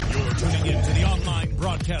Tuning into the online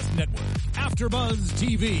broadcast network, AfterBuzz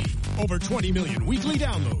TV. Over 20 million weekly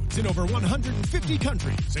downloads in over 150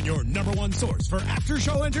 countries, and your number one source for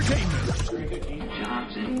after-show entertainment.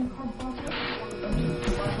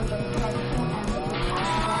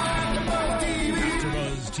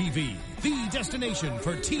 AfterBuzz TV, the destination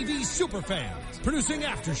for TV superfans. Producing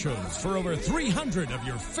aftershows for over 300 of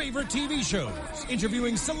your favorite TV shows.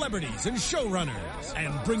 Interviewing celebrities and showrunners.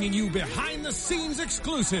 And bringing you behind-the-scenes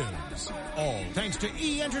exclusives. All thanks to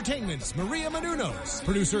E! Entertainment's Maria Menounos,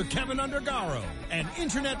 producer Kevin Undergaro, and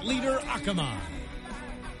internet leader Akamai.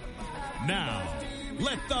 Now,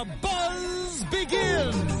 let the buzz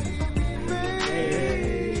begin!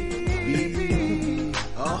 Baby.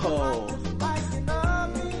 Oh.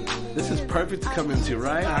 This is perfect to come into,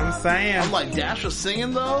 right? I'm saying. I'm like, Dash was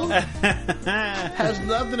singing though? Has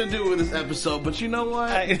nothing to do with this episode, but you know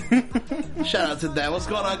what? Shout out to that. What's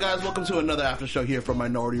going on, guys? Welcome to another after show here from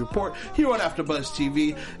Minority Report, here on AfterBuzz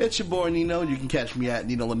TV. It's your boy Nino. You can catch me at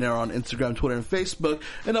Nino Lanero on Instagram, Twitter, and Facebook.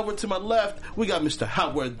 And over to my left, we got Mr.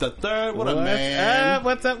 Howard III. What up, man?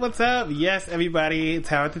 What's up? Yes, everybody, it's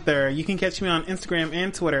Howard III. You can catch me on Instagram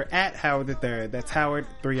and Twitter at Howard III. That's Howard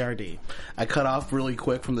 3RD. I cut off really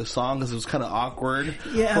quick from this song because it was kind of awkward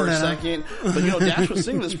for a second. But you know, Dash was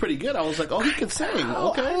singing this pretty good. I was like, oh, he can sing.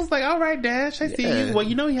 Okay. I was like, all right, Dash, I see you. Well,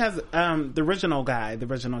 you know, he has the original guy, the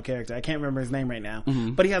original character. I can't remember his name right now.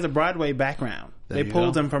 Mm-hmm. But he has a Broadway background. They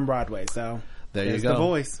pulled him from Broadway. So there's the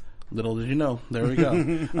voice. Little did you know. There we go. All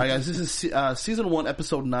right, guys. This is season 1,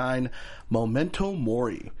 episode 9, Memento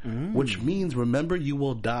Mori, which means remember you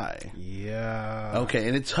will die. Yeah. Okay,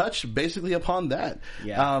 and it touched basically upon that.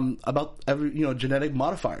 Yeah. About genetic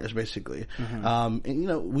modifiers, basically. Mm-hmm.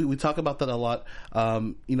 And we talk about that a lot.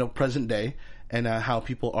 Present day, and how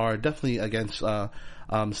people are definitely against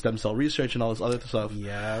stem cell research and all this other stuff.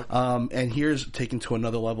 Yeah. And here's taken to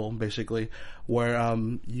another level, basically, where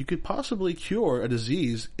you could possibly cure a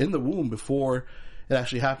disease in the womb before it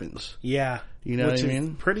actually happens. Yeah. You know what I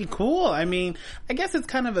mean? Pretty cool. I mean, I guess it's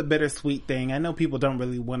kind of a bittersweet thing. I know people don't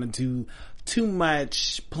really want to do too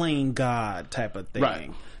much playing God type of thing.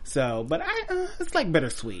 Right. So, but it's like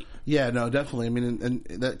bittersweet. Yeah, no, definitely. I mean, and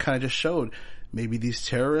that kind of just showed maybe these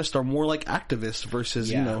terrorists are more like activists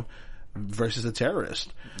versus, versus a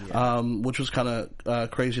terrorist. Yeah. Which was kind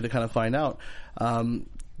of crazy to kind of find out.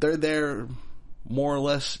 They're there more or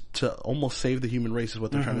less to almost save the human race is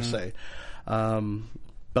what they're trying to say.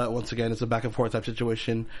 But once again, it's a back and forth type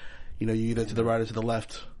situation. You know, you either to the right or to the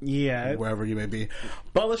left. Yeah. Wherever you may be.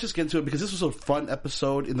 But let's just get into it because this was a fun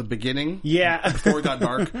episode in the beginning. Yeah. Before it got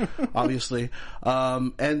dark, obviously.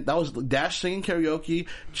 And that was Dash singing karaoke,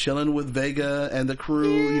 chilling with Vega and the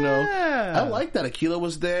crew, you know. I like that. Aquila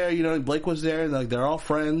was there, Blake was there, and like they're all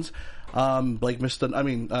friends. Dash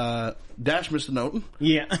missed a note.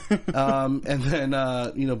 Yeah. And then,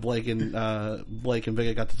 Blake and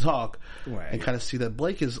Vega got to talk and kind of see that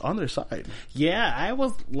Blake is on their side. Yeah, I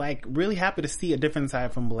was like really happy to see a different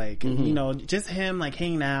side from Blake. Mm-hmm. Just him like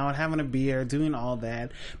hanging out, having a beer, doing all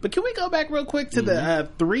that. But can we go back real quick to the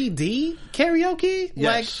 3D karaoke?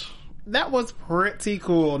 Yes. That was pretty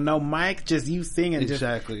cool. No mic, just you singing.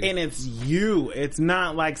 Exactly. And it's you. It's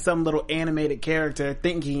not like some little animated character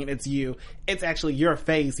thinking it's you. It's actually your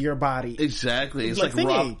face, your body. Exactly. It's like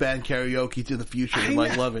rock band karaoke to the future.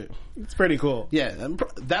 I love it. It's pretty cool. Yeah.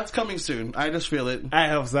 That's coming soon. I just feel it. I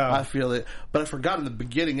hope so. I feel it. But I forgot in the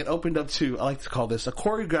beginning, it opened up to, I like to call this a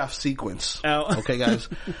choreographed sequence. Oh. Okay, guys.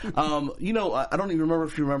 I don't even remember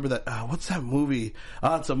if you remember that. What's that movie?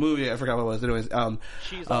 It's a movie. I forgot what it was. Anyways.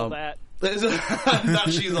 She's all that.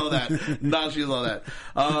 Not She's All That. Not She's All That.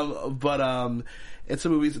 But it's a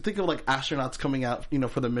movie. Think of like astronauts coming out,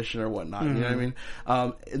 for the mission or whatnot. You know what I mean?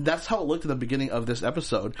 That's how it looked at the beginning of this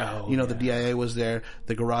episode. The DIA was there.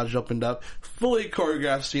 The garage opened up. Fully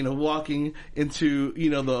choreographed scene of walking into,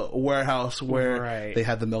 the warehouse where they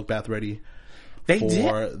had the milk bath ready.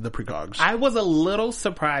 The precogs. I was a little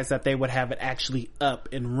surprised that they would have it actually up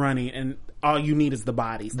and running, and all you need is the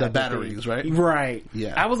bodies. The batteries, right? Right.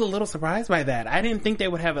 Yeah. I was a little surprised by that. I didn't think they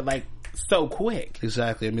would have it like so quick.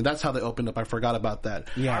 Exactly. I mean, that's how they opened up. I forgot about that.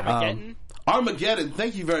 Yeah. Armageddon.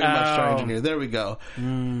 Thank you very much, Star Engineer. There we go.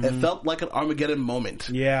 It felt like an Armageddon moment.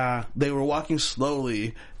 Yeah. They were walking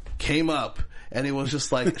slowly, came up, and it was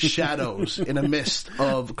just like shadows in a mist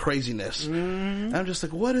of craziness. And I'm just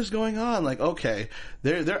like, what is going on? Like, okay,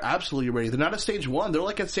 they're absolutely ready. They're not at stage 1. They're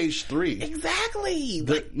like at stage 3. Exactly. You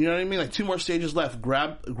know what I mean? Like 2 more stages left.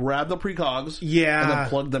 Grab the precogs. Yeah. And then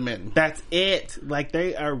plug them in. That's it. Like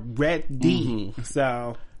they are ready.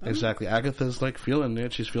 So Exactly. Agatha's like feeling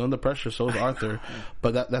it. She's feeling the pressure. So is Arthur.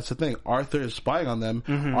 But that's the thing. Arthur is spying on them.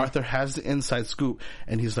 Arthur has the inside scoop,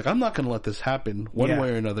 and he's like, I'm not going to let this happen one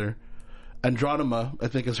way or another. Andronima, I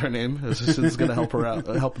think is her name. Is going to help her out,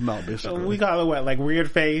 help him out, basically. We call her what, like weird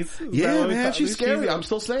face? Yeah, man, she's scary. I'm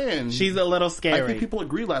still saying she's a little scary. I think people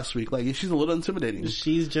agreed last week. Like she's a little intimidating.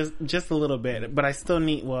 She's just a little bit, but I still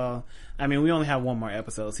need. Well, I mean, we only have one more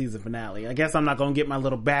episode, season finale. I guess I'm not going to get my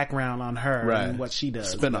little background on her and what she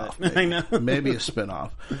does. Spinoff, I know. Maybe a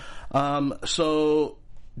spinoff. So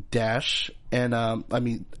Dash and I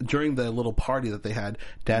mean, during the little party that they had,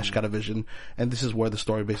 Dash got a vision, and this is where the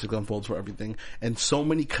story basically unfolds for everything, and so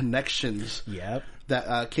many connections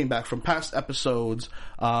that came back from past episodes,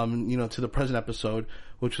 to the present episode,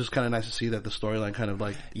 which was kind of nice to see that the storyline kind of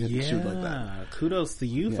like ensued like that. Kudos to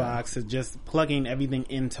you, Fox, for just plugging everything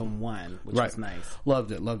into one, which was nice.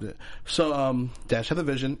 Loved it. So Dash had the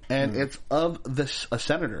vision, and it's of a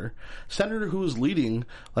senator who's leading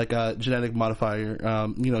like a genetic modifier,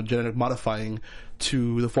 genetic modifying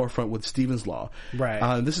to the forefront with Stephen's Law.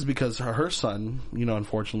 Right. This is because her son,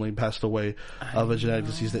 unfortunately passed away of a genetic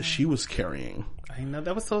disease that she was carrying. I know,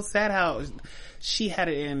 that was so sad how she had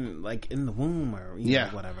it in the womb or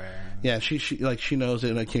whatever. Yeah, she knows it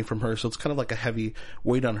and it came from her, so it's kind of like a heavy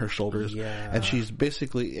weight on her shoulders. Yeah. And she's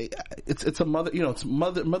basically it's a mother, it's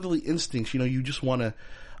motherly instincts, you just want to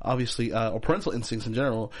obviously or parental instincts in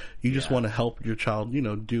general, you just want to help your child,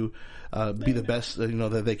 do be the best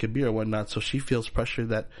that they could be or whatnot. So she feels pressure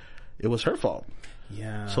that it was her fault.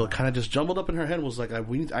 Yeah. So it kind of just jumbled up in her head, was like,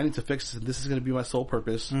 I need to fix this. This is going to be my sole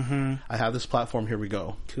purpose. I have this platform. Here we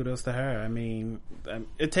go. Kudos to her. I mean,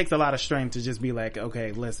 it takes a lot of strength to just be like,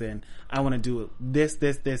 okay, listen, I want to do this,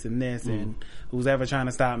 and this, and who's ever trying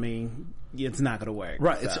to stop me, it's not going to work.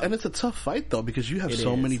 Right. So. It's a tough fight though, because you have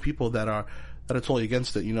so many people that are totally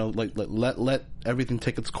against it. Let everything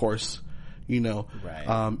take its course. Right.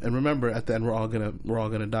 And remember, at the end, we're all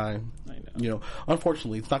gonna die. I know.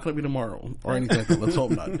 Unfortunately, it's not gonna be tomorrow or anything like that. Let's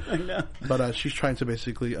hope not. I know. But she's trying to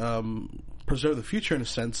basically preserve the future in a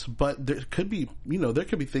sense. But there could be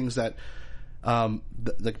things that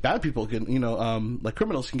like bad people can, like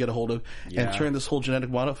criminals can get a hold of and turn this whole genetic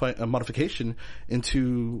modification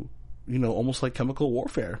into, almost like chemical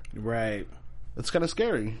warfare. Right. It's kind of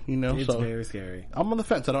scary, It's very scary. I'm on the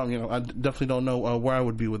fence. I definitely don't know where I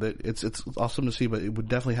would be with it. It's awesome to see, but it would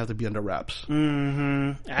definitely have to be under wraps.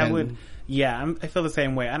 Mm-hmm. I feel the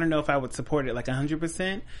same way. I don't know if I would support it like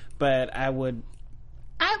 100%, but I'd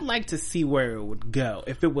like to see where it would go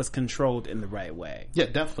if it was controlled in the right way. Yeah,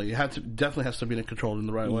 definitely. Definitely has to be controlled in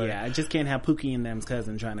the right way. Yeah, I just can't have Pookie and them's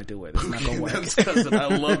cousin trying to do it. It's not gonna work. Cousin, I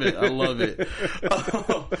love it.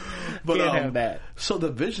 But can't have that. So the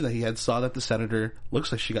vision that he had saw that the senator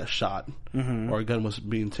looks like she got shot, or a gun was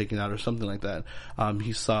being taken out, or something like that.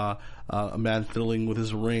 He saw a man fiddling with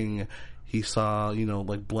his ring. He saw,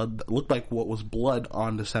 like blood, looked like what was blood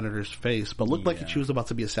on the senator's face, but looked like she was about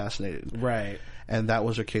to be assassinated. Right. And that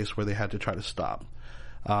was a case where they had to try to stop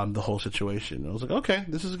the whole situation. And I was like, okay,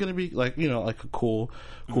 this is going to be like, like a cool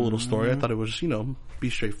little story. I thought it was just, be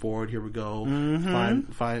straightforward. Here we go. Find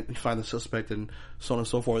the suspect and so on and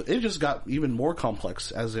so forth. It just got even more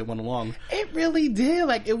complex as it went along. It really did.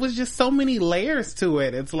 Like, it was just so many layers to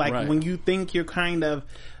it. It's like when you think you're kind of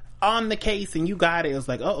on the case and you got it, it's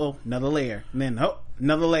like, another layer. And then,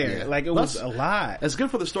 another layer. Yeah. Like, it was a lot. It's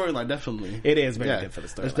good for the storyline, definitely. It is very good for the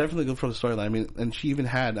storyline. It's definitely good for the storyline. I mean, and she even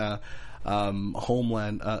had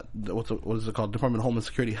Homeland, what is it called? Department of Homeland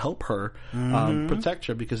Security help her protect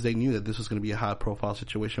her, because they knew that this was going to be a high profile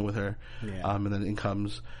situation with her. Yeah. And then in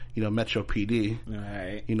comes, Metro PD,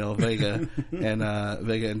 right.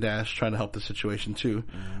 Vega and Dash trying to help the situation too,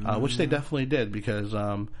 which they definitely did, because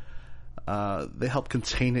they helped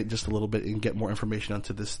contain it just a little bit and get more information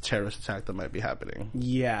onto this terrorist attack that might be happening.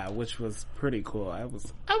 Yeah, which was pretty cool. I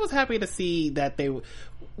was happy to see that they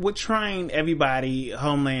were trying everybody,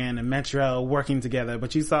 Homeland and Metro, working together.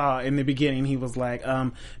 But you saw in the beginning, he was like,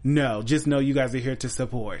 no, just know you guys are here to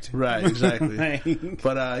support. Right, exactly.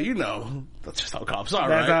 But, that's just how cops are,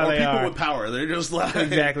 that's right? How or they people are. With power. They're just like...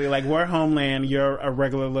 Exactly. Like, we're Homeland, you're a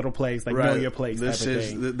regular little place. Like, know your place.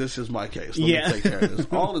 This is my case. Let me take care of this.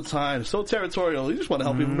 All the time. So territorial. You just want to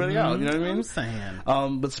help everybody out. You know what I mean? I'm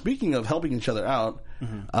saying. But speaking of helping each other out,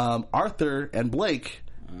 Arthur and Blake...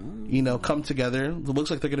 come together. It looks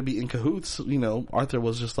like they're going to be in cahoots. Arthur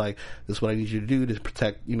was just like, "This is what I need you to do to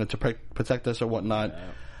protect us or whatnot."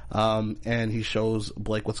 Yeah. And he shows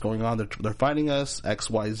Blake what's going on. They're fighting us.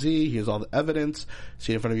 XYZ. Here's all the evidence.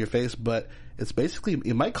 See it in front of your face, but it's basically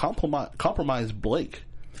it might compromise Blake.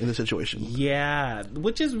 in the situation. Yeah,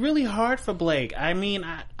 which is really hard for Blake. I mean,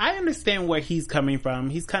 I understand where he's coming from.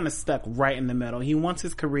 He's kind of stuck right in the middle. He wants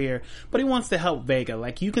his career, but he wants to help Vega.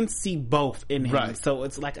 Like, you can see both in him. Right. So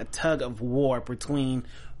it's like a tug of war between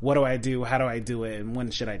what do I do, how do I do it, and when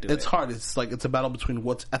should I do it. It's hard. It's like it's a battle between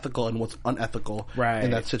what's ethical and what's unethical Right.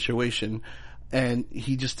 in that situation. And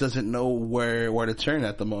he just doesn't know where to turn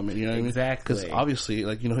at the moment. You know what I mean? Exactly. Because obviously,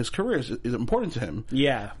 like, you know, his career is important to him.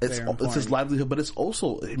 Yeah, It's very important. his livelihood, but it's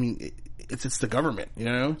also, I mean, it's the government. You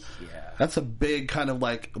know? Yeah. That's a big kind of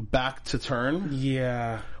like back to turn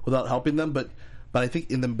Yeah. without helping them. But I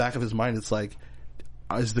think in the back of his mind, it's like,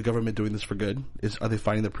 is the government doing this for good? Are they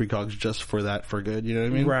finding the precogs just for good? You know what I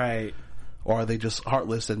mean? Right. Or are they just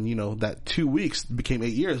heartless and, you know, that 2 weeks became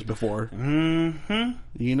 8 years before? Mm-hmm.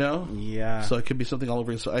 You know? Yeah. So it could be something all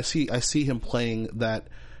over. So I see him playing that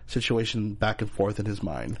situation back and forth in his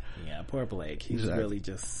mind. Yeah, poor Blake. He's Exactly. really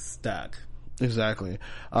just stuck. Exactly.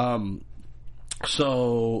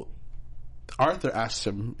 So Arthur asks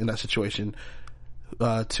him in that situation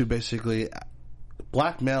to basically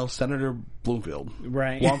blackmail Senator Bloomfield,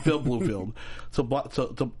 Right. Longfield Bloomfield, to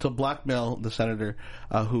blackmail the senator,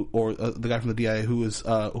 the guy from the DIA who is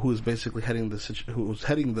basically heading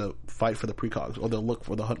the fight for the precogs, or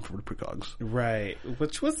the hunt for the precogs. Right.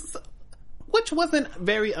 Which wasn't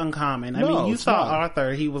very uncommon. I No, mean, you it's saw not.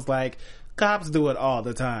 Arthur, he was like, cops do it all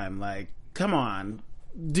the time. Like, come on,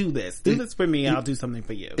 do this. Do this for me, I'll do something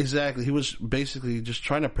for you. Exactly. He was basically just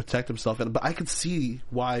trying to protect himself, but I could see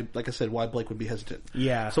why, like I said, why Blake would be hesitant.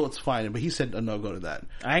 Yeah. So it's fine, but he said a no-go to that.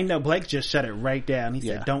 I know, Blake just shut it right down. He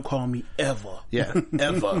Yeah. said, don't call me ever. Yeah,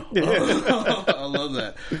 ever. I love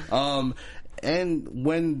that. And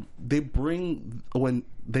when they bring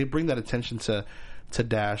that attention to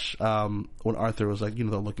Dash, when Arthur was like, you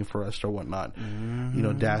know, they're looking for us or whatnot, you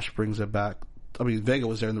know, Dash brings it back. I mean, Vega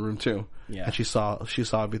was there in the room too, Yeah. and she saw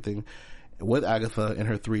everything with Agatha in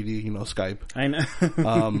her 3D, you know, Skype, I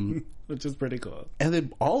know. Which is pretty cool. and they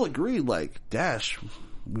all agreed, like, Dash,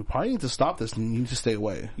 we probably need to stop this and you need to stay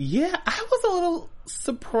away. Yeah, I was a little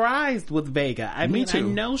surprised with Vega. I mean, too. I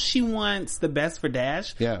know she wants the best for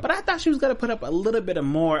Dash, Yeah. but I thought she was going to put up a little bit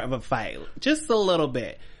more of a fight. Just a little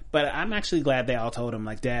bit. But I'm actually glad they all told him,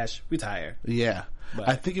 like, Dash, retire. Yeah, But-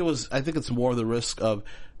 I think it's more of the risk of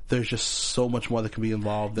there's just so much more that can be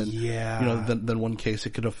involved than Yeah. you know than one case. It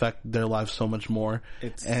could affect their lives so much more.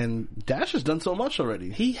 And Dash has done so much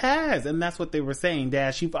already. He has, and that's what they were saying.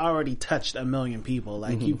 Dash, you've already touched 1 million people.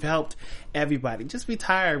 Like, you've helped everybody. Just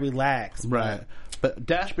retire, relax. Right. But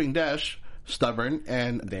Dash being Dash, stubborn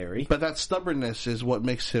and Very. But that stubbornness is what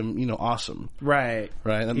makes him, you know, awesome. Right.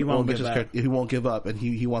 Right. And He won't what makes give his up. character- He won't give up, and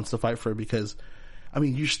he wants to fight for it because, I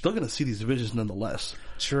mean, you're still going to see these visions nonetheless.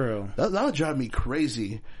 True. That would drive me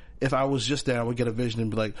crazy if I was just there. I would get a vision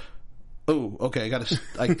and be like, "Oh, okay,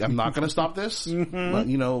 I'm not going to stop this." But,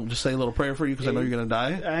 you know, just say a little prayer for you because I know you're going to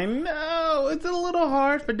die. I know. It's a little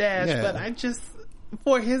hard for Dash, Yeah. but I just,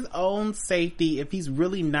 for his own safety, if he's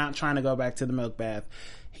really not trying to go back to the milk bath,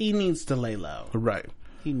 he needs to lay low. Right.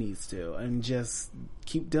 He needs to, and just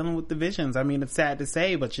keep dealing with the visions. I mean, it's sad to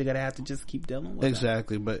say, but you're gonna have to just keep dealing with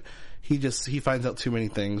Exactly, but he finds out too many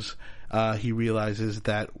things. He realizes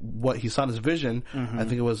that what he saw in his vision, I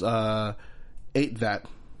think it was 8VAT,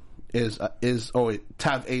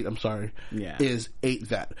 Tav 8. I'm sorry, Yeah. is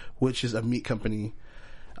 8VAT, which is a meat company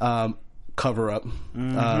cover up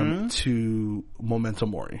to Memento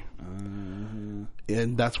Mori.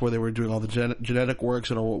 And that's where they were doing all the genetic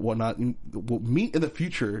works and all whatnot. And meat in the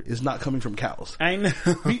future is not coming from cows. I know.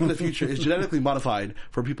 Meat in the future is genetically modified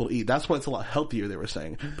for people to eat. That's why it's a lot healthier, they were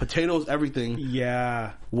saying. Potatoes, everything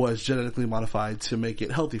Yeah. was genetically modified to make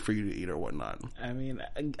it healthy for you to eat or whatnot. I mean,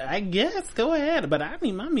 I guess, go ahead, but I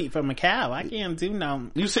need my meat from a cow. I can't do no.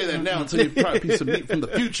 You say that now until you try a piece of meat from the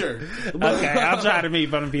future. Okay, I'll try to meat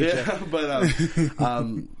from the future. Yeah,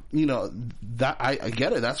 but you know, that I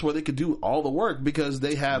get it. That's where they could do all the work because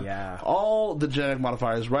they have all the genetic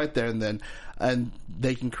modifiers right there and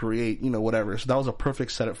they can create, you know, whatever. So that was a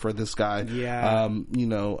perfect setup for this guy. Yeah. You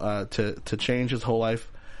know, to change his whole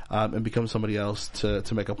life and become somebody else to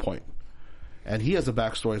make a point. And he has a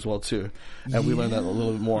backstory as well too, and we learned that a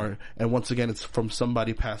little bit more. And once again, it's from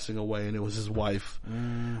somebody passing away, and it was his wife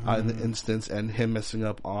in the instance, and him messing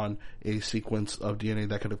up on a sequence of DNA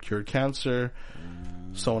that could have cured cancer,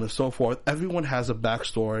 so on and so forth. Everyone has a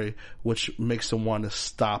backstory, which makes them want to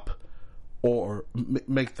stop, or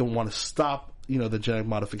make them want to stop, you know, the genetic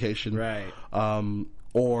modification, Right.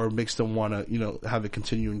 or makes them want to, you know, have it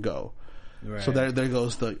continue and go. Right. So there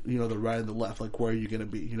goes the, you know, the right and the left. Like, where are you going to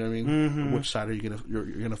be? You know what I mean? Which side are you're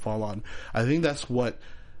going to fall on? I think that's what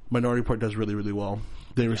Minority Report does really, really well.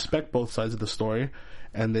 They respect both sides of the story,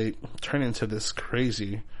 and they turn into this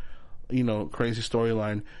crazy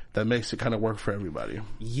storyline that makes it kind of work for everybody.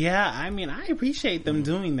 Yeah, I mean, I appreciate them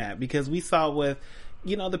doing that, because we saw with,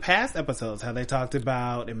 the past episodes, how they talked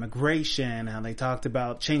about immigration, how they talked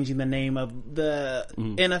about changing the name of the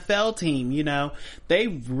NFL team, they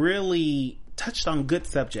really touched on good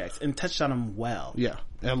subjects and touched on them well. Yeah,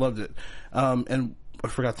 I loved it. And I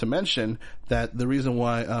forgot to mention that the reason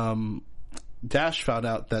why Dash found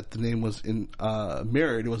out that the name was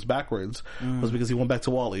mirrored, it was backwards, was because he went back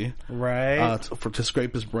to Wally. Right. To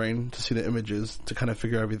scrape his brain, to see the images, to kind of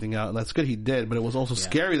figure everything out. And that's good he did, but it was also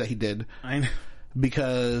scary that he did. I know.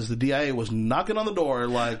 Because the DIA was knocking on the door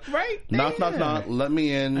like, knock, let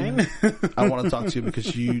me in. I want to talk to you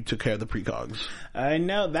because you took care of the precogs. I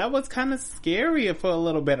know. That was kind of scary for a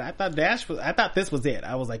little bit. I thought this was it.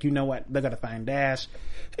 I was like, you know what? They're going to find Dash.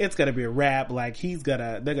 It's going to be a wrap. Like, they're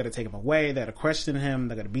going to take him away. They're going to question him.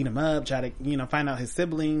 They're going to beat him up, try to, find out his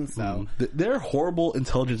siblings. So they're horrible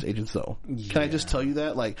intelligence agents though. Yeah. Can I just tell you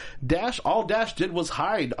that? Like, all Dash did was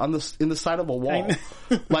hide in the side of a wall.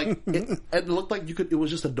 Like, it looked like it was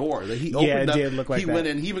just a door that he opened up. Did look like he went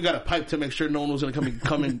in. He even got a pipe to make sure no one was going to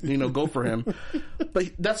come and go for him.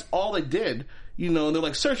 But that's all they did. And they're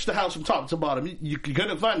like, search the house from top to bottom. You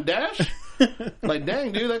couldn't find Dash? Like,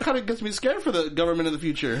 dang, dude, that kind of gets me scared for the government in the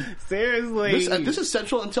future. Seriously. This is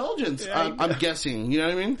Central Intelligence, I'm guessing. You know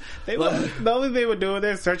what I mean? The only thing they were doing,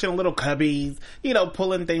 they're searching little cubbies,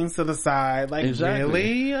 pulling things to the side. Like,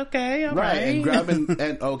 really? Okay, all right. And grabbing,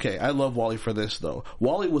 okay, I love Wally for this, though.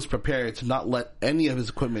 Wally was prepared to not let any of his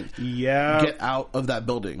equipment get out of that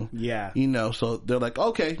building. Yeah. So they're like,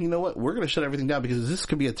 okay, you know what? We're going to shut everything down because this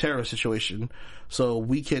could be a terrorist situation. So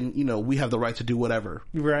we can, we have the right to do whatever.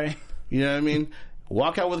 Right. You know what I mean?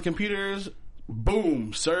 Walk out with the computers,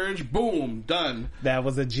 boom, surge, boom, done. That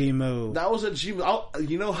was a G move. It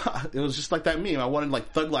was just like that meme. I wanted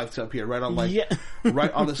like Thug Life to appear right on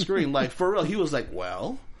right on the screen. Like, for real, he was like,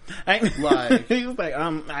 well... he was like,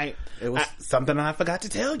 something I forgot to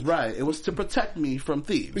tell you. Right. It was to protect me from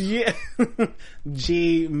thieves. Yeah.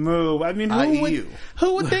 G move. I mean,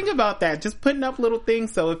 who would think about that? Just putting up little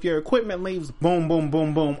things so if your equipment leaves, boom, boom,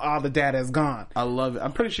 boom, boom, all the data is gone. I love it.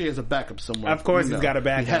 I'm pretty sure he has a backup somewhere. Of course he's got a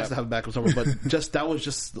backup. He has to have a backup somewhere, but that was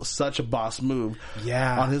just such a boss move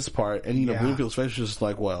on his part. And, Bloomfield's face was just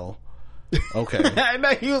like, well... Okay. I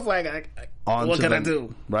know, he was like, what can I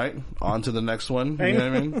do? Right? On to the next one. You know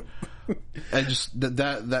what I mean? And just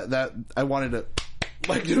that I wanted to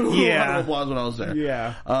do a round of applause when I was there.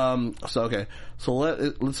 Yeah. So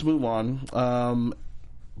let's move on.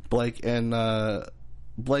 Blake and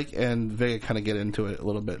Vega kind of get into it a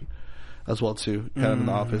little bit as well too, kind of in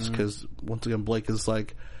the office, because once again Blake is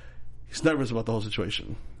like, he's nervous about the whole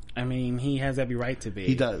situation. I mean, he has every right to be.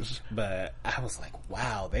 He does. But I was like,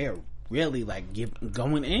 wow, they're really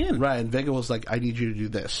going in. Right, and Vega was like, I need you to do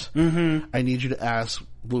this. Mm-hmm. I need you to ask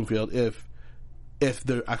Bloomfield if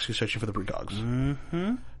they're actually searching for the precogs.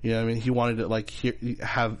 Mm-hmm. You know what I mean? He wanted to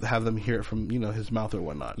have them hear it from his mouth or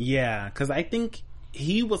whatnot. Yeah, because I think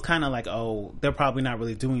he was kind of like, oh, they're probably not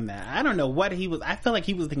really doing that. I don't know what he was. I feel like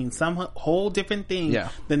he was thinking some whole different thing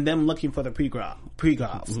than them looking for the precogs.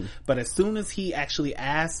 Mm-hmm. But as soon as he actually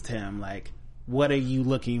asked him, like, what are you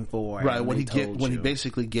looking for? Right, when he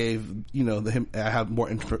basically gave, I have more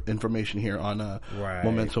information here on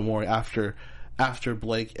Memento Mori after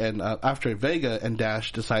Blake and after Vega and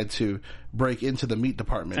Dash decide to break into the meat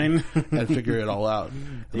department and figure it all out.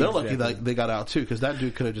 They're lucky that they got out too, because that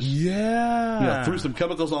dude could have just threw some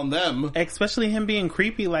chemicals on them. Especially him being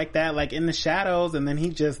creepy like that, like in the shadows, and then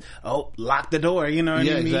he just locked the door. You know what I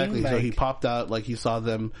mean? Yeah, exactly. So he popped out, like he saw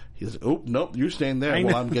them. He's oh nope, you're staying there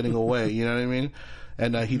while I'm getting away. You know what I mean?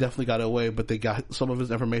 And he definitely got away, but they got some of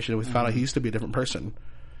his information, and we found out he used to be a different person.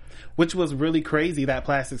 Which was really crazy, that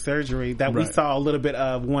plastic surgery that we saw a little bit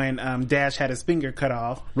of when Dash had his finger cut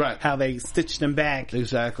off. Right. How they stitched him back.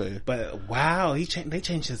 Exactly. But wow, they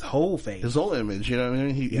changed his whole face. His whole image, you know what I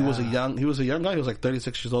mean? He was a young guy. He was like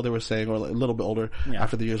 36 years old, they were saying, or a little bit older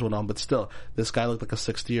after the years went on. But still, this guy looked like a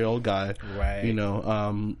 60-year-old guy. Right.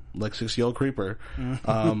 Like 60-year-old creeper.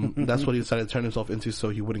 That's what he decided to turn himself into so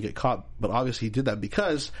he wouldn't get caught. But obviously he did that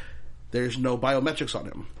because there's no biometrics on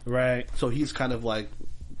him. Right. So he's kind of like,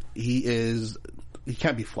 he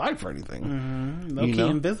can't be flagged for anything. Mm-hmm. Low-key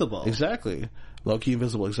invisible. Exactly. Low-key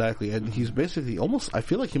invisible, exactly. And he's basically I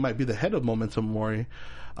feel like he might be the head of Memento Mori.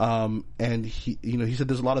 And he said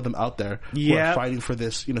there's a lot of them out there who are fighting for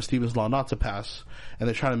this, Stevens Law not to pass, and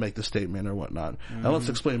they're trying to make the statement or whatnot. Mm-hmm. Now let's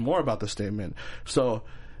explain more about the statement. So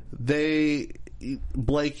Blake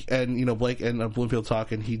and Bloomfield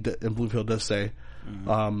talk, and Bloomfield does say,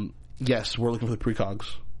 yes, we're looking for the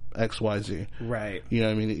precogs, XYZ. Right. You know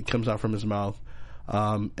what I mean? It comes out from his mouth.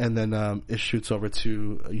 And then it shoots over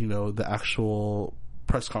to, the actual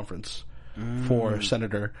press conference for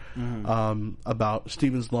Senator about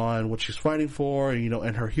Stephen's Law and what she's fighting for,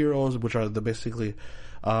 and her heroes, which are basically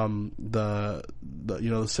the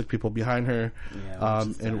sick people behind her,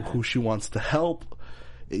 and who she wants to help.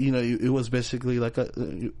 It was basically like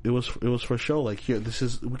it was for show. Like, here,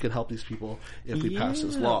 we could help these people if we pass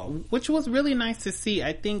this law, which was really nice to see.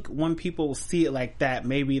 I think when people see it like that,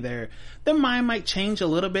 maybe their mind might change a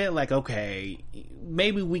little bit. Like, okay,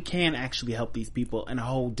 maybe we can actually help these people in a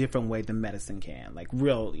whole different way than medicine can, like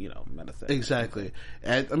real, medicine. Exactly.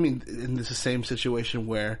 And I mean, in this same situation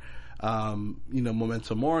where,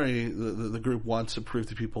 Memento Mori, the group wants to prove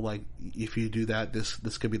to people, like, if you do that,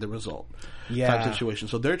 this could be the result. Type situation.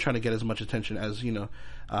 So they're trying to get as much attention as, the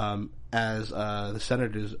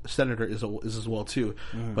senator is as well too.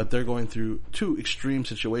 But they're going through two extreme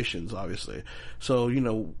situations, obviously. So,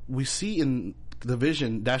 we see in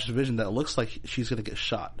Dash's vision that it looks like she's going to get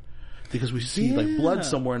shot. Because we see like blood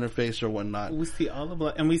somewhere in her face or whatnot. We see all the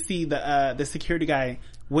blood, and we see the security guy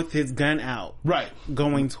with his gun out, right,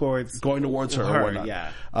 going towards her or whatnot.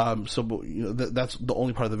 Yeah. That's the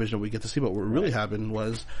only part of the vision we get to see. But what really happened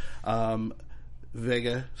was,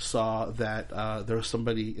 Vega saw that there was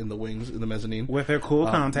somebody in the wings, in the mezzanine, with her cool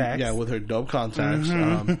contacts. Yeah, with her dope contacts,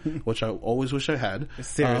 which I always wish I had.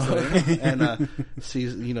 Seriously, and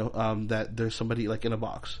sees that there's somebody like in a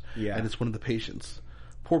box. Yeah, and it's one of the patients.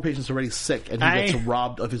 Poor patient's already sick, and he gets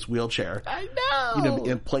robbed of his wheelchair. I know.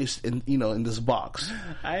 And placed in in this box.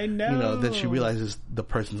 I know. That she realizes the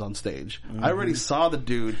person's on stage. I already saw the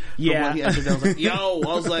dude. From when he entered. I was like, "Yo!"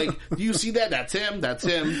 I was like, "Do you see that? That's him. That's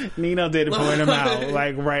him." Nino did point him out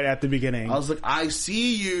like right at the beginning. I was like, "I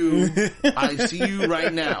see you. I see you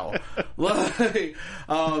right now."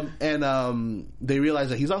 They realize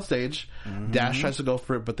that he's on stage. Dash tries to go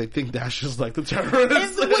for it, but they think Dash is like the terrorist.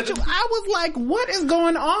 I was like, "What is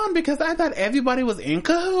going on?" Because I thought everybody was in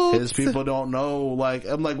cahoots. His people don't know. Like,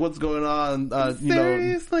 I'm like, what's going on?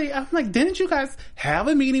 Seriously, I'm like, didn't you guys have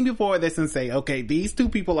a meeting before this and say, okay, these two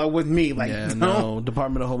people are with me? Like, no.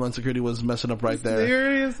 Department of Homeland Security was messing up right there.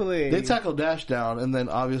 Seriously, they tackled Dash down, and then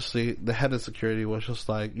obviously the head of security was just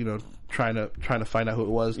like, trying to find out who it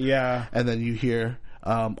was. Yeah, and then you hear.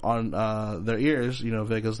 On their ears,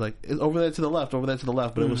 Vega's like, it's over there to the left,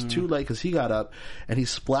 but it was too late because he got up and he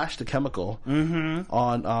splashed the chemical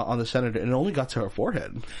on the senator, and it only got to her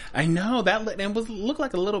forehead. I know that looked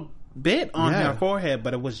like a little bit on her forehead,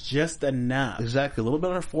 but it was just enough. Exactly, a little bit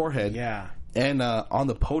on her forehead. Yeah. And on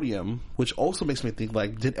the podium, which also makes me think,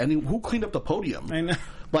 like, who cleaned up the podium? I know.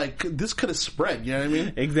 Like, this could have spread, you know what I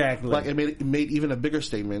mean? Exactly. Like, it made even a bigger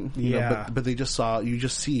statement. You know, but they just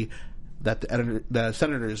see that the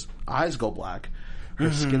senator's eyes go black.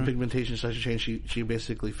 Her skin pigmentation starts to change. She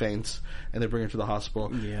basically faints, and they bring her to the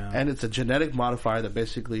hospital. Yeah. And it's a genetic modifier that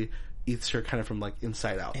basically eats her kind of from like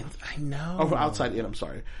inside out. I know. Or outside in, I'm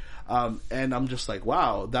sorry. And I'm just like,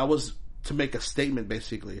 wow, that was to make a statement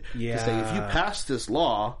basically. Yeah. To say, if you pass this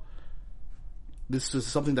law, this is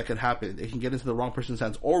something that can happen. It can get into the wrong person's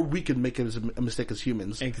hands, or we can make it as a mistake as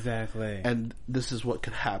humans. Exactly. And this is what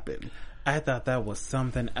could happen. I thought that was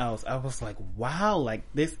something else. I was like, wow, like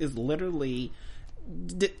this is literally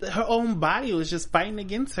her own body was just fighting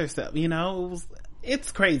against herself.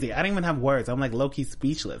 It's crazy. I don't even have words. I'm like low-key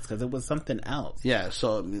speechless because it was something else. Yeah,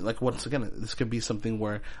 so like once again, this could be something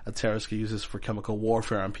where a terrorist could use this for chemical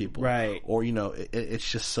warfare on people, right? Or it's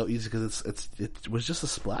just so easy because it was just a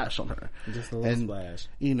splash on her, just a little splash.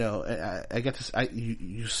 I get this.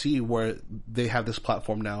 You see where they have this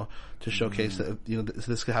platform now to showcase that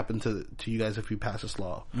this could happen to you guys if you pass this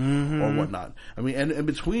law or whatnot. I mean, and in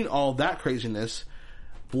between all that craziness,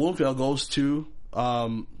 Bloomfield goes to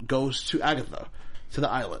Agatha. To the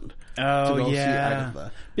island. Oh, to go yeah. See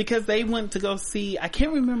Agatha. Because they went to go see, I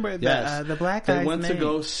can't remember the black guy's name. They went to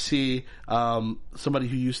go see somebody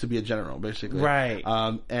who used to be a general, basically. Right.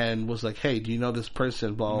 And was like, hey, do you know this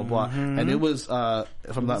person, blah, blah, blah. And it was,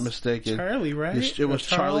 if I'm not mistaken. Charlie, right? It was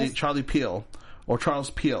Charlie Peel. Or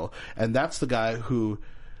Charles Peel. And that's the guy who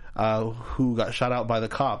got shot out by the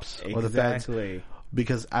cops. Or the feds. Exactly.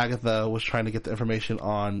 Because Agatha was trying to get the information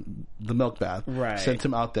on the milk bath. Right. Sent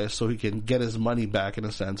him out there so he can get his money back in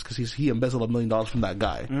a sense. Because he embezzled $1 million from that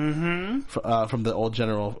guy. From the old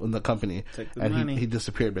general in the company. And he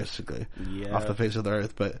disappeared basically. Off the face of the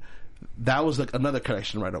earth. But that was like another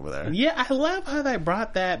connection right over there. Yeah, I love how they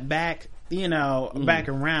brought that back, back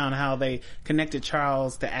around. How they connected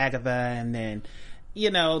Charles to Agatha and then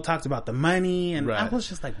talked about the money, and I was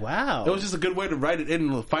just like, wow. It was just a good way to write it in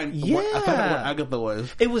and find out what Agatha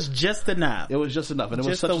was. It was just enough. And it was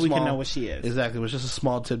such so a we small, can know what she is. Exactly. It was just a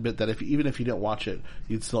small tidbit that even if you didn't watch it,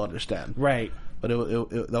 you'd still understand. Right. But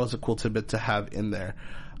that was a cool tidbit to have in there.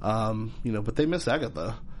 But they missed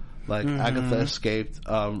Agatha. Like, Agatha escaped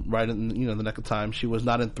right in the nick of time. She was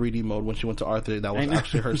not in 3D mode when she went to Arthur. That was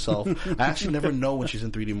actually herself. I actually never know when she's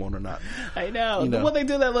in 3D mode or not. I know. Well, they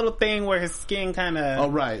do that little thing where his skin kind of... Oh,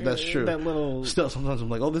 right. That's true. That little... Still, sometimes I'm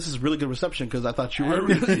like, oh, this is really good reception because I thought you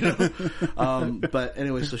were... But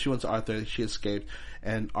anyway, so she went to Arthur. She escaped.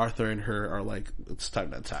 And Arthur and her are like, it's time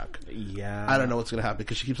to attack. Yeah. I don't know what's going to happen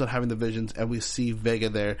because she keeps on having the visions, and we see Vega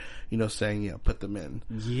there, saying, put them in.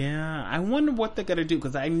 Yeah. I wonder what they're going to do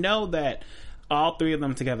because I know that all three of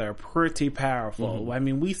them together are pretty powerful. Mm-hmm. I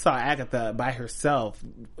mean, we saw Agatha by herself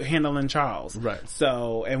handling Charles. Right.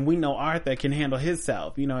 So, and we know Arthur can handle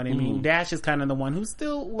himself. You know what I mean? Dash is kind of the one who's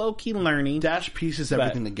still low-key learning. Dash pieces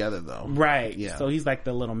everything together, though. Right. Yeah. So he's like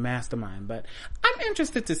the little mastermind. But I'm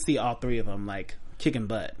interested to see all three of them, like, kicking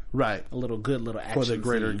butt. Right. A little action for the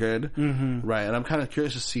greater scene. good. Mm-hmm. Right. And I'm kind of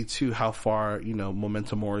curious to see, too, how far,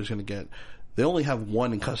 Memento Mori is going to get. They only have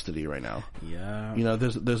one in custody right now. Yeah.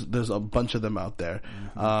 There's a bunch of them out there.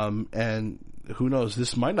 Mm-hmm. And who knows,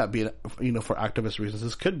 this might not be, for activist reasons.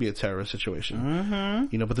 This could be a terrorist situation.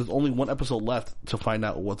 Mm-hmm. But there's only one episode left to find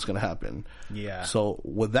out what's going to happen. Yeah. So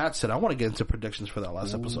with that said, I want to get into predictions for that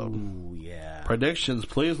last episode. Ooh, yeah. Predictions,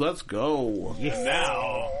 please. Let's go. Yes. And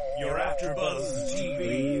now, your AfterBuzz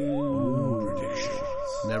TV predictions.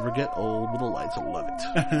 Never get old with the lights. I love it.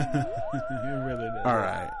 You really do. All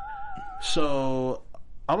right. So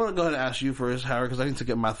I'm going to go ahead and ask you first, Howard, because I need to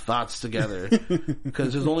get my thoughts together.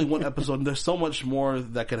 Because there's only one episode and there's so much more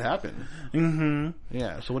that could happen. Mm-hmm.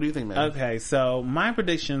 Yeah. So what do you think, man? Okay. So my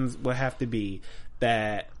predictions will have to be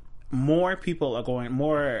that more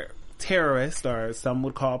terrorists, or some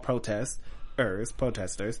would call protesters,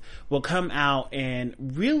 will come out and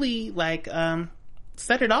really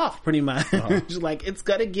set it off pretty much. Like, it's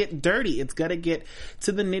gotta get dirty. It's gotta get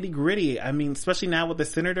to the nitty gritty. I mean, especially now with the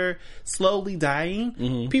senator slowly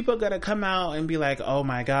dying, people are gonna come out and be like, oh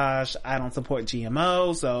my gosh, I don't support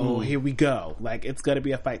GMO, so here we go. Like, it's gonna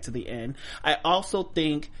be a fight to the end. I also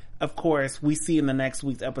think, of course, we see in the next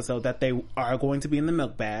week's episode that they are going to be in the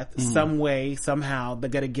milk bath. Some way, somehow, they're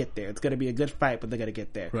gonna get there. It's gonna be a good fight, but they're gonna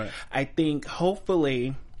get there. Right. I think,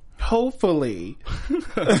 hopefully,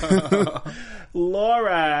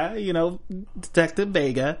 Laura, Detective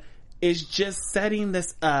Vega, is just setting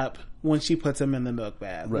this up when she puts him in the milk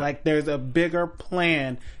bath. Right. Like, there's a bigger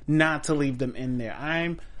plan not to leave them in there.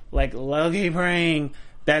 I'm low-key praying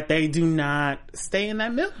that they do not stay in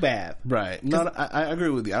that milk bath. Right. No, I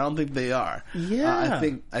agree with you. I don't think they are. Yeah.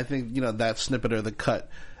 I think that snippet or the cut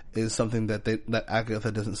is something that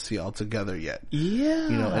Agatha doesn't see altogether yet.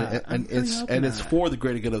 Yeah. And it's for the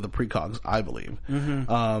greater good of the precogs, I believe.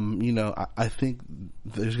 Mm-hmm. I think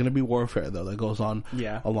there's going to be warfare though that goes on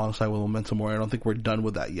alongside with Memento Mori. I don't think we're done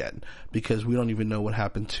with that yet because we don't even know what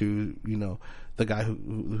happened to the guy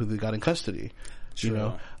who they got in custody.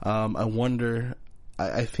 True. I wonder.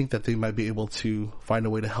 I think that they might be able to find a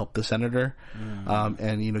way to help the senator,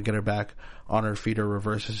 and get her back on her feet or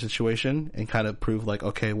reverse the situation and kind of prove like,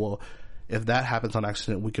 okay, well, if that happens on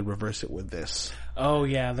accident, we could reverse it with this. Oh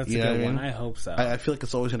yeah, that's a good one. I hope so. I feel like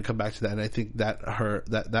it's always going to come back to that, and I think that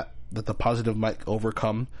that the positive might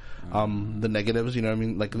overcome the negatives. You know what I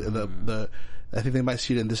mean? Like the I think they might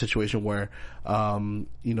see it in this situation where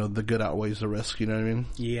the good outweighs the risk. You know what I mean?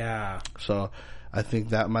 Yeah. So I think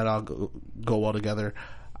that might all go well together.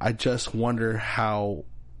 I just wonder how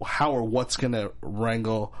or what's going to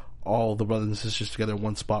wrangle all the brothers and sisters together in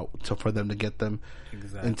one spot for them to get them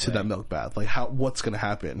into that milk bath. Like what's going to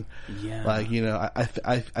happen? Yeah. Like,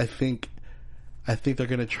 I think they're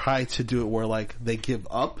going to try to do it where like they give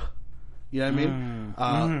up. You know what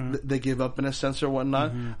I mean? They give up in a sense or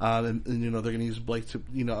whatnot. And they're going to use Blake to,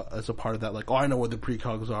 as a part of that. Like, oh, I know where the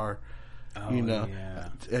precogs are.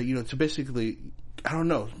 To basically, I don't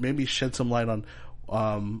know, maybe shed some light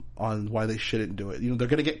on why they shouldn't do it. They're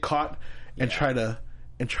going to get caught and try to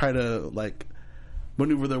like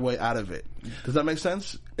maneuver their way out of it. Does that make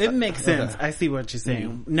sense? It makes sense. Okay. I see what you're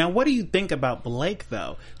saying. Now, what do you think about Blake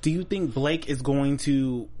though? Do you think Blake is going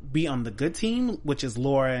to be on the good team, which is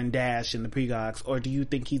Laura and Dash and the Precogs, or do you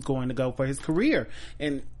think he's going to go for his career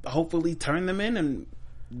and hopefully turn them in and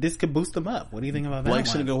this could boost them up? What do you think about that?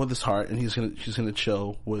 Blake's going to go with his heart, and she's going to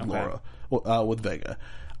chill with Laura, with Vega.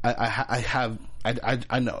 I have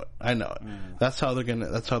I know it. I know it. That's how they're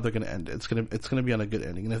gonna end it. It's gonna be on a good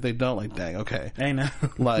ending. And if they don't, like, dang, okay. I know.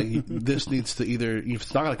 Like, this needs to either, if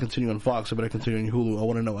it's not gonna continue on Fox, it better continue on Hulu. I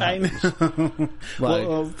want to know what happens. Know. Like,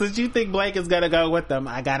 well, since you think Blake is gonna go with them,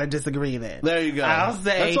 I gotta disagree then. there you go. I'll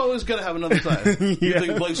say that's always gonna have another side. You Yeah.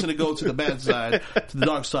 think Blake's gonna go to the bad side, to the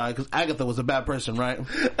dark side, because Agatha was a bad person, right?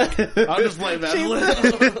 I'm just like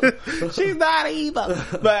that. She's not either.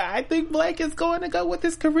 But I think Blake is going to go with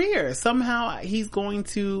his career. Somehow he's going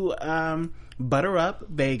to butter up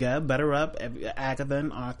Vega, butter up Agatha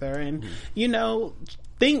and Arthur, and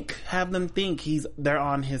have them think they're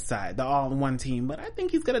on his side. They're all on one team, but I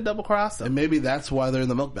think he's going to double cross them. And maybe that's why they're in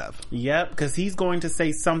the milk bath. Yep, because he's going to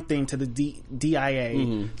say something to the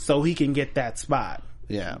DIA so he can get that spot.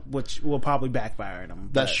 Yeah. Which will probably backfire at him.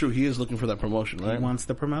 That's true. He is looking for that promotion, right? He wants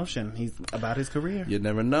the promotion. He's about his career. You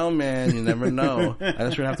never know, man. You never know. I guess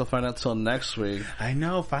we're gonna have to find out till next week. I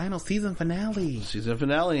know. Final season finale. Season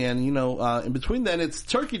finale. And, in between then, it's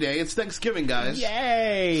Turkey Day. It's Thanksgiving, guys.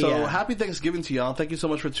 Yay! So, happy Thanksgiving to y'all. Thank you so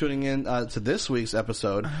much for tuning in to this week's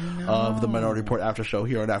episode of the Minority Report After Show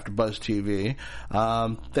here on AfterBuzz TV.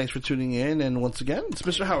 Thanks for tuning in. And once again, it's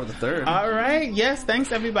Mr. Howard III. All right. Yes,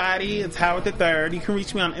 thanks, everybody. It's Howard III. You can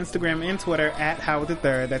reach me on Instagram and Twitter at Howard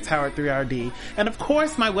III. That's Howard3RD. And of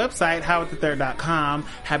course, my website, howard3rd.com.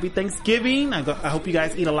 Happy Thanksgiving. I hope you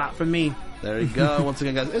guys eat a lot from me. There you go. Once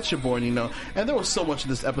again, guys, it's your boy Nino. And there was so much in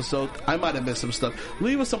this episode. I might have missed some stuff.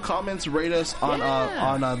 Leave us some comments, rate us on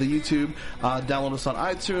the YouTube, download us on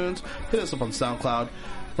iTunes, hit us up on SoundCloud.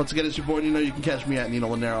 Once again, it's your boy Nino. You can catch me at Nino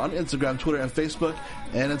Lanero on Instagram, Twitter, and Facebook.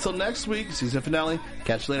 And until next week, season finale.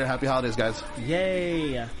 Catch you later. Happy holidays, guys.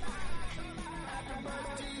 Yay.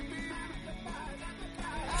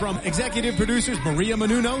 From executive producers Maria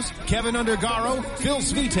Menounos, Kevin Undergaro, Phil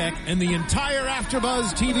Svitek, and the entire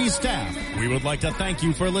AfterBuzz TV staff, we would like to thank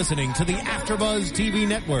you for listening to the AfterBuzz TV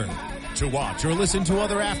network. To watch or listen to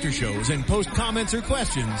other after shows and post comments or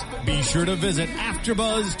questions, be sure to visit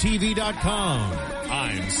AfterBuzzTV.com.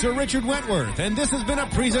 I'm Sir Richard Wentworth, and this has been a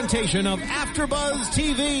presentation of AfterBuzz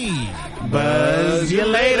TV. Buzz you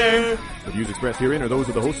later. The views expressed herein are those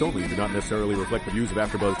of the hosts only and do not necessarily reflect the views of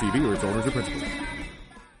AfterBuzz TV or its owners or principals.